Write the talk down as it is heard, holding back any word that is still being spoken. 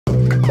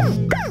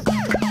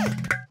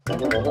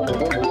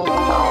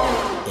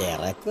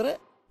Erekkure.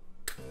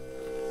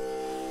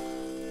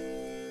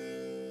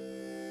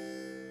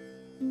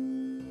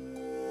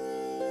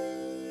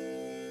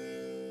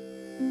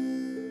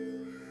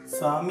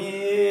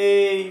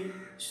 Sami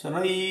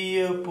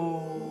Shanayappu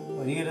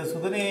Varira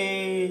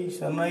Sudane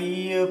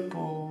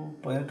Shanayappu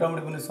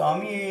Panatramadi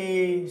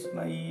Sami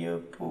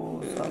Shanayappu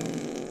Sami.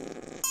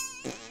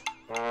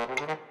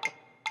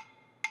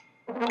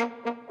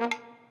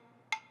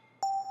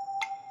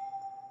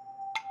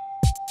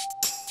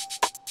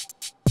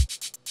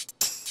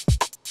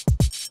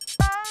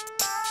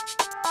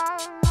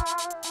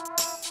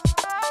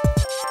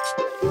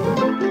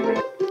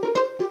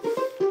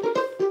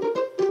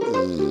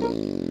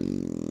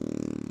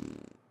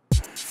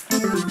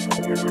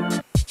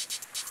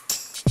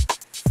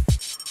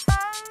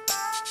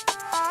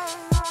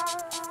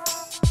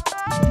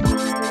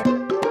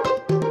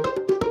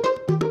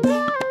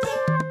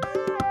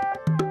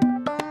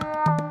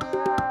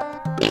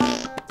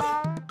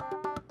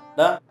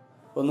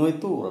 ഒന്ന് പോയി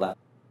തൂറടാ.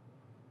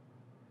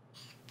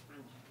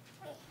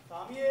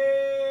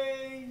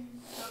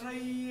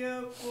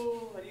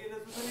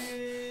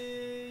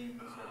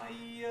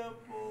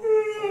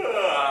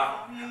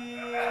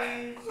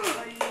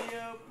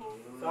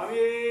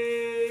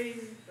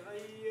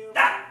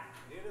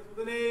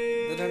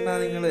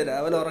 നിങ്ങൾ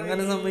രാവിലെ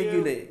ഉറങ്ങാനും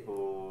സമ്മതിക്കൂലേ?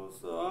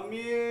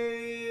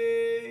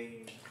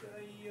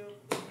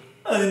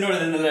 അതിനോട്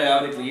ഇന്നലെ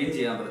രാവിലെ ക്ലീൻ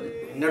ചെയ്യാൻ പറഞ്ഞു.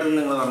 എന്നോട്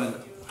നിങ്ങൾ പറഞ്ഞില്ല.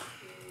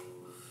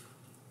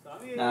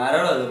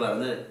 ആരോടാ അത്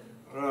പറഞ്ഞത്?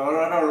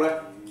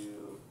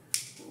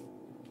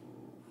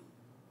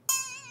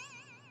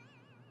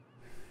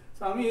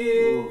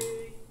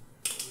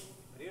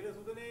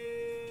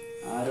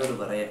 ആരോട്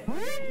പറയാ?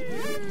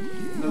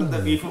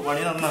 ബീഫ്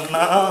പണി നന്നാ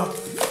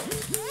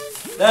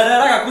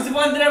കക്കൂസി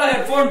പോകാൻ എന്തിനാടാ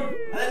ഹെഡ്ഫോൺ?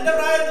 അതെന്റെ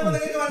പ്രായത്തിൽ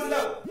നിങ്ങൾക്ക്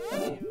മനസ്സിലാവും.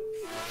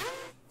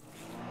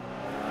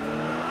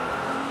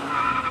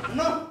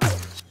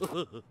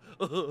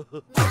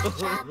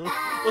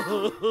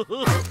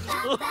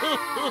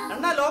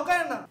 അണ്ണാ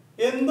ലോക്കായണ്ണ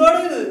എന്തോടെ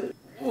ഇത്?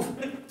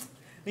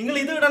 നിങ്ങൾ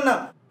ഇത് ഇടണ്ട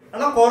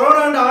അണ്ണാ. കൊറോണ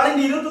കണ്ട്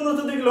ആളിന്റെ 21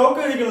 ദിവസത്തേക്ക് ലോക്ക്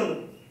കഴിക്കണമെന്ന്.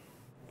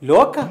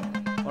 ലോക്ക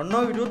ഒന്നോ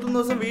 21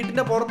 ദിവസം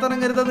വീട്ടിന്റെ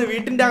പുറത്തിറങ്ങരുതെന്ന്,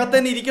 വീട്ടിന്റെ അകത്ത്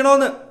തന്നെ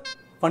ഇരിക്കണോന്ന്.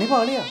 പണി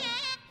പാളിയാ.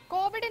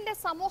 കോവിഡിന്റെ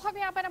സമൂഹ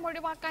വ്യാപനം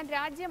ഒഴിവാക്കാൻ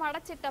രാജ്യം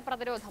അടച്ചിട്ട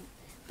പ്രതിരോധം.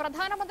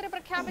 പ്രധാനമന്ത്രി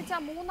പ്രഖ്യാപിച്ച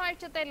 3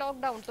 ആഴ്ചത്തെ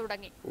ലോക്ക്ഡൌൺ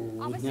തുടങ്ങി.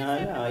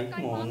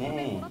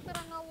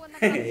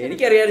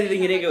 എനിക്കറിയാതെ ഇത്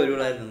ഇങ്ങനെയൊക്കെ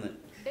ഒരുപാടായിരുന്നു.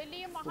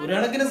 ഒരു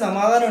കണക്കിന്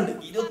സമാധാനമുണ്ട്.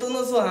 21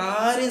 ദിവസം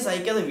ആരെയും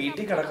സഹിക്കാതെ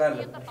വീട്ടിൽ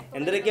കിടക്കാമല്ലോ.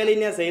 എന്തൊക്കെയാലും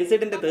ഇനി ആ സെയിൽസ്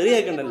സൈറ്റിന്റെ തെറി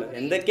കേൾക്കണ്ടല്ലോ.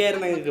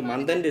 എന്തൊക്കെയായിരുന്നു നിങ്ങൾക്ക്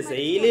മന്ദന്റ്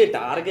സെയില്,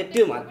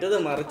 ടാർഗറ്റ്, മറ്റത്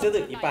മറിച്ചത്.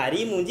 ഇപ്പൊ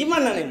അരിയും മൂഞ്ചി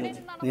മണ്ണാണ്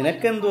മൂഞ്ചി.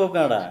 നിനക്കെന്ത്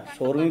നോക്കാടാ?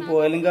 ഷോറൂമിൽ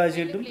പോയാലും കാശ്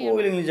കിട്ടും,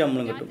 പോയില്ലെങ്കിലും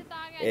ശമ്പളം കിട്ടും.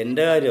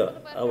 എന്റെ കാര്യമാണ്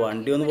ആ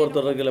വണ്ടി ഒന്ന്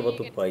പുറത്തിറക്കില്ല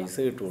 10 പൈസ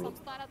കിട്ടുള്ളൂ.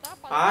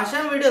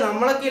 ആശാൻ വീട്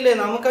നമ്മളൊക്കെ ഇല്ലേ,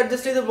 നമുക്ക്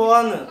അഡ്ജസ്റ്റ് ചെയ്ത്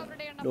പോവാന്ന്.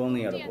 ലോൺ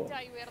നീ അവിടെ പോവാം.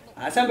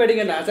 ആശാൻ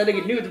പേടിക്കണ്ട, ആശാന്റെ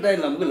കിഡ്നി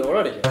വിട്ടിട്ടായിരുന്നു നമുക്ക് ലോൺ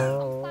അടയ്ക്കാം.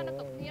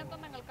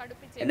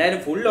 എന്തായാലും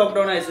ഫുൾ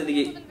ലോക്ക്ഡൌൺ ആയ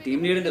സ്ഥിതിക്ക് ടീം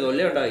ലീഡിന്റെ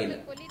തൊല്ല ഉണ്ടാകില്ല.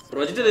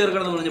 പ്രൊജക്ട്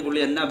തീർക്കണം എന്ന് പറഞ്ഞ പുള്ളി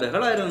എന്നാ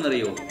ബഹളായിരുന്നു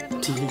അറിയോ?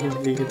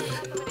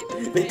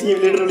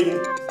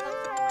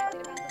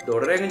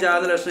 തുടരെയൊന്നും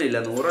ചാകുന്ന ലക്ഷണമില്ല.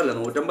 100 അല്ല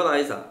 150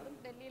 ആയുസാ.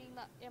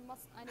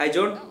 ഹൈ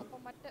ജോൺ,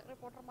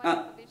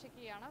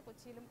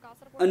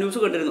 ന്യൂസ്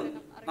കണ്ടിരുന്നു.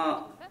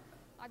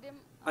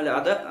 അല്ല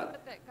അത്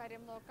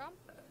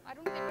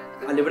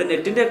അല്ല ഇവിടെ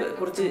നെറ്റിന്റെ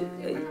കുറച്ച്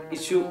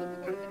ഇഷ്യൂ.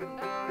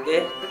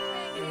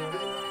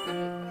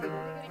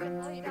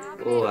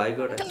 ഓ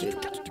ആയിക്കോട്ടെ.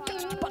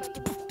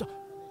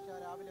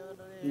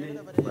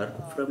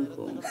 Work from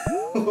home.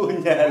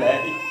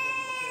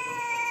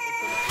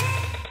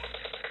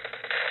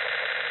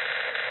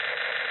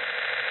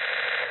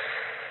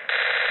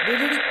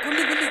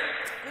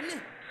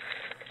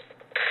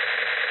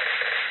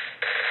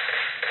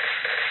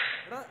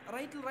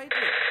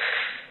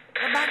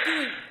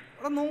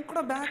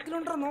 നോക്കടാ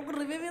ബാക്കിലുണ്ടോ? നോക്കട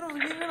റിവൈവ് ചെയ്യണം,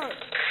 റിവൈവ് ചെയ്യണം.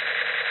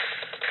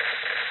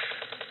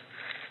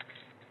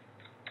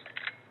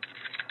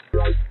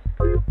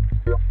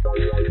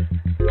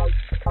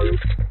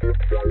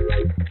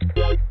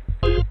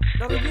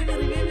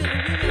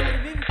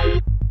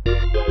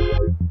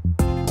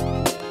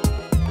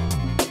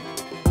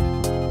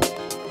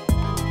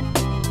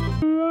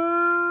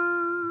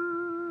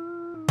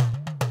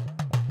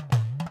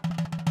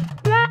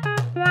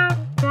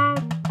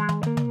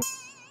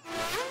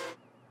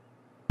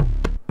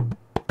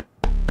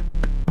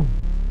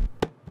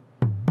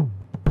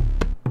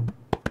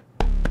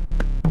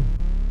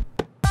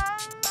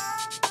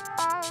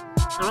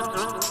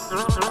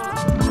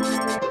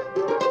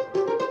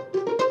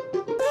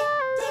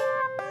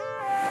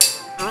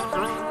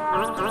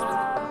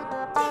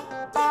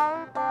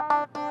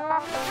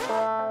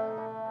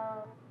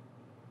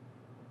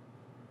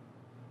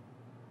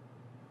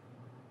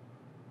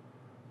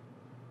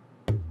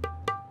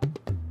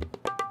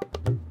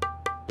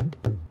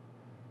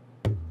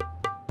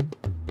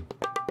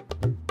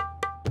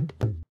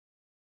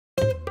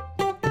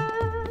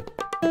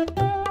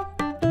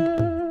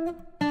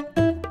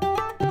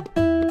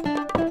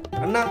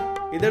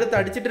 ഇതെടുത്ത്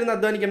അടിച്ചിട്ടിരുന്ന്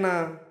അധ്വാനിക്കണ്ണ.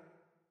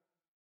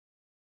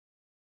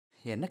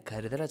 എന്നെ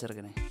കരുതലാ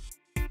ചെറുക്കനെ.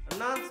 അണ്ണ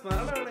അണ്ണാ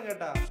സ്മരണ വേണം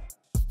കേട്ടാ.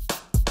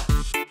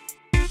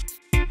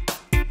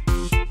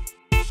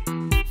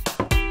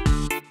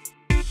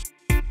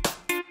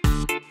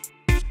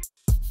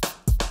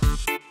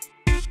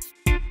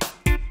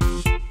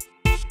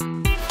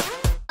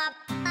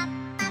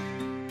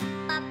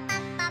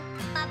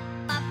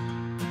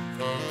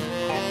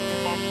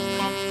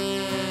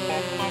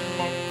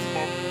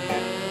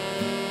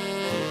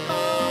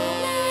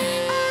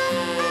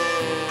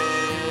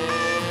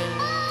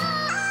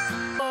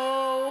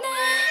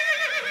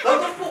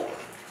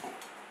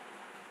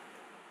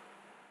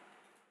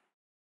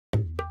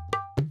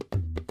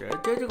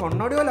 ചേച്ചി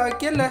കൊണ്ടോടി പോലെ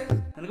ആക്കിയല്ലേ.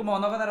 നിനക്ക് മോൻ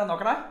നോക്കാൻ തരാം,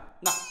 നോക്കടാ.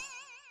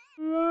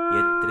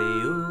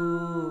 എത്രയോ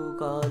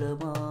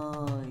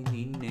കാലമായി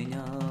നിന്നെ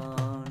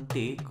ഞാൻ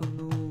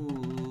തേക്കുന്നു.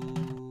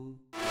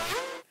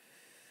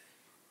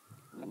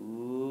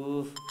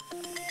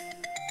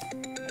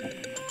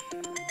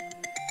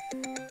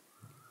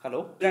 ഹലോ,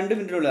 2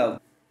 മിനിറ്റിനുള്ളിലാവും.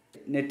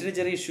 നെറ്റിന്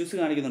ചെറിയ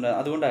ഇഷ്യൂസ് കാണിക്കുന്നുണ്ട്,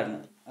 അതുകൊണ്ടായിരുന്നു.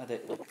 അതെ,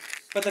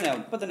 ഇപ്പം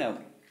തന്നെ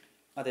ആവും.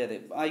 അതെ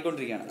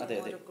ആയിക്കൊണ്ടിരിക്കുകയാണ്. അതെ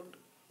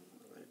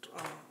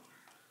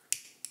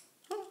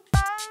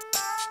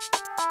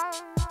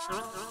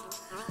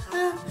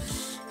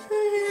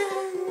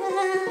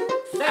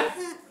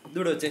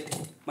ഇതൂടെ വെച്ചേ.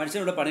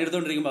 മനുഷ്യനിവിടെ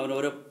പണിയെടുത്തോണ്ടിരിക്കുമ്പോൾ അവൻ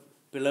ഓരോ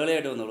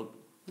പിള്ളകളെയായിട്ട് വന്നോളും.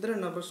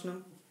 എന്തിനാ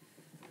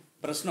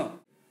പ്രശ്നം?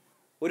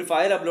 ഒരു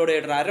ഫയൽ അപ്ലോഡ്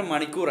ചെയ്തിട്ട് 1/2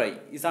 മണിക്കൂറായി.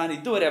 ഈ സാധനം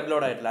ഇതുവരെ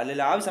അപ്ലോഡ് ആയിട്ടില്ല.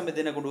 അല്ലെങ്കിൽ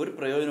ആവശ്യത്തിന് കൊണ്ട് ഒരു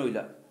പ്രയോജനവും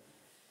ഇല്ല.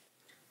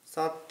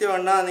 സത്യം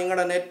അണ്ണാ,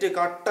 നിങ്ങളുടെ നെറ്റ്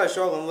കട്ട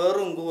ശോകം,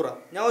 വെറും കൂറ.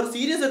 ഞാൻ ഒരു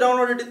സീരീസ്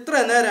ഡൗൺലോഡ് ചെയ്തിട്ട് ഇത്ര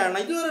നേരമാണ്,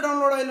 ഇതുവരെ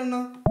ഡൗൺലോഡ്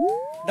ആയില്ലണ്ണാ.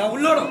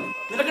 ഡൗൺലോഡോ?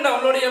 നിനക്ക്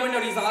ഡൗൺലോഡ് ചെയ്യാൻ വേണ്ടി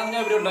ഈ സാധനം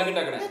ഇവിടെ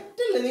ഉണ്ടാക്കിയിട്ടേ.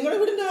 നിങ്ങളുടെ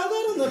വീടിന്റെ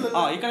ആധാരം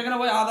ഈ കിടക്കണ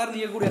പോയി ആധാരം നീ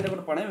കൂടി എന്നെ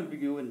കൊണ്ട് പണയം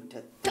വെപ്പിക്കൂ.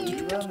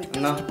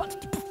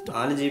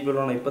 4 GB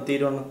ഉള്ളതാണ് ഇപ്പൊ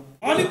തീരുവണ്ണ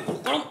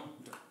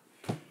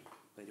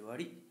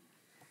പരിപാടി.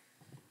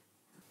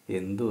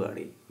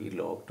 എന്തുവാടി ഈ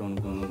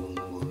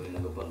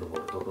ലോക്ക്ഡൗണിനൊക്കെ പണ്ട്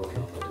പുറത്തോട്ട്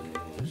പോകാൻ പറ്റുന്ന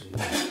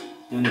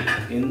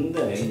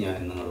എന്തായാലും ഞാൻ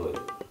ഇന്നോട്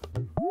വരും.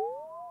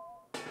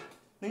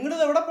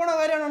 നിങ്ങളിത് എവിടെ പോണ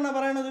കാര്യമാണ്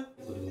പറയണത്?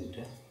 ഒരു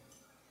മിനിറ്റ്.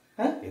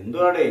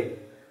 എന്തുവാടേ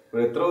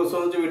എത്ര ദിവസം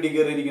വെച്ച് വീട്ടിൽ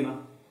കയറിയിരിക്കണം?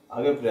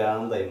 ആകെ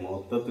ഭ്രാന്തായി,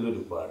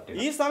 മൊത്തത്തിലൊരു പാട്ട്.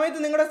 ഈ സമയത്ത്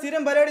നിങ്ങളുടെ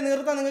സ്ഥിരം പരിപാടി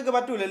നിർത്താൻ നിങ്ങൾക്ക്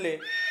പറ്റൂലല്ലേ?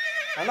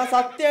 എന്നാ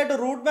സത്യമായിട്ട്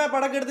റൂട്ട് മാപ്പ്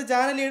അടക്കെടുത്ത്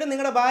ചാനലിട്ട്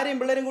നിങ്ങളുടെ ഭാര്യയും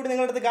പിള്ളേരും കൂടി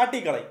നിങ്ങളുടെ അടുത്ത്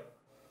കാട്ടിക്കളയും.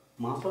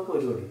 മാപ്പൊക്കെ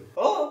പരിപാടി.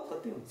 ഓ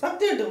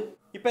സത്യമായിട്ടും.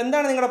 ഇപ്പൊ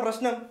എന്താണ് നിങ്ങളുടെ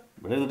പ്രശ്നം?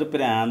 ഇവിടെ എന്നിട്ട്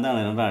ഭ്രാന്താണ്,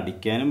 എന്നോട്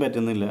അടിക്കാനും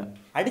പറ്റുന്നില്ല.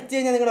 അടിച്ചു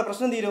കഴിഞ്ഞാൽ നിങ്ങളുടെ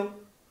പ്രശ്നം തീരും.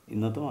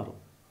 ഇന്നത്തെ മാറും.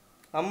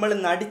 നമ്മൾ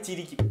ഇന്ന്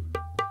അടിച്ചിരിക്കും.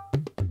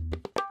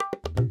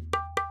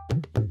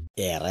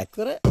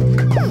 ഏറെക്കുറെ